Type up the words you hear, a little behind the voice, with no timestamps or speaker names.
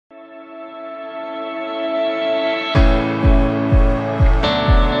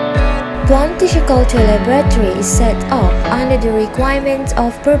Plant Tissue Culture Laboratory is set up under the requirements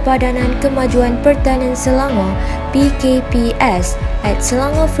of Perbadanan Kemajuan Pertanian Selangor (PKPS) at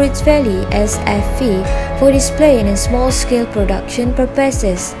Selangor Fruits Valley (SFV) for display and small-scale production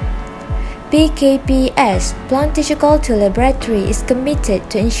purposes. PKPS Plant Tissue Culture Laboratory is committed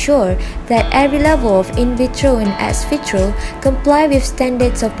to ensure that every level of in vitro and ex vitro comply with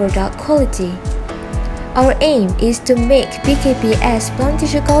standards of product quality. Our aim is to make PKPS Plant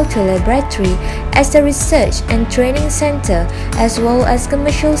Tissue Culture Laboratory as a research and training center as well as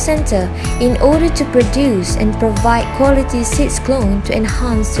commercial center in order to produce and provide quality seeds clone to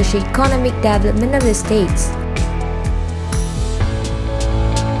enhance socio-economic development of the states.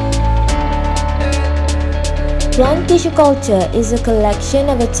 Plant tissue culture is a collection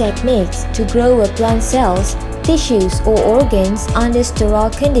of techniques to grow plant cells, tissues or organs under sterile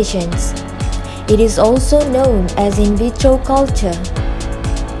conditions. It is also known as in vitro culture.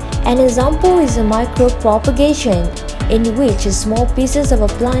 An example is a micropropagation, in which small pieces of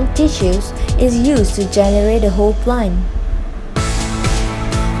plant tissues is used to generate a whole plant.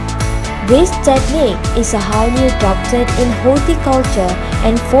 This technique is highly adopted in horticulture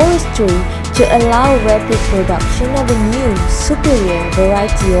and forestry to allow rapid production of a new, superior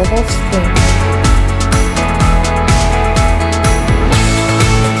variety of offspring.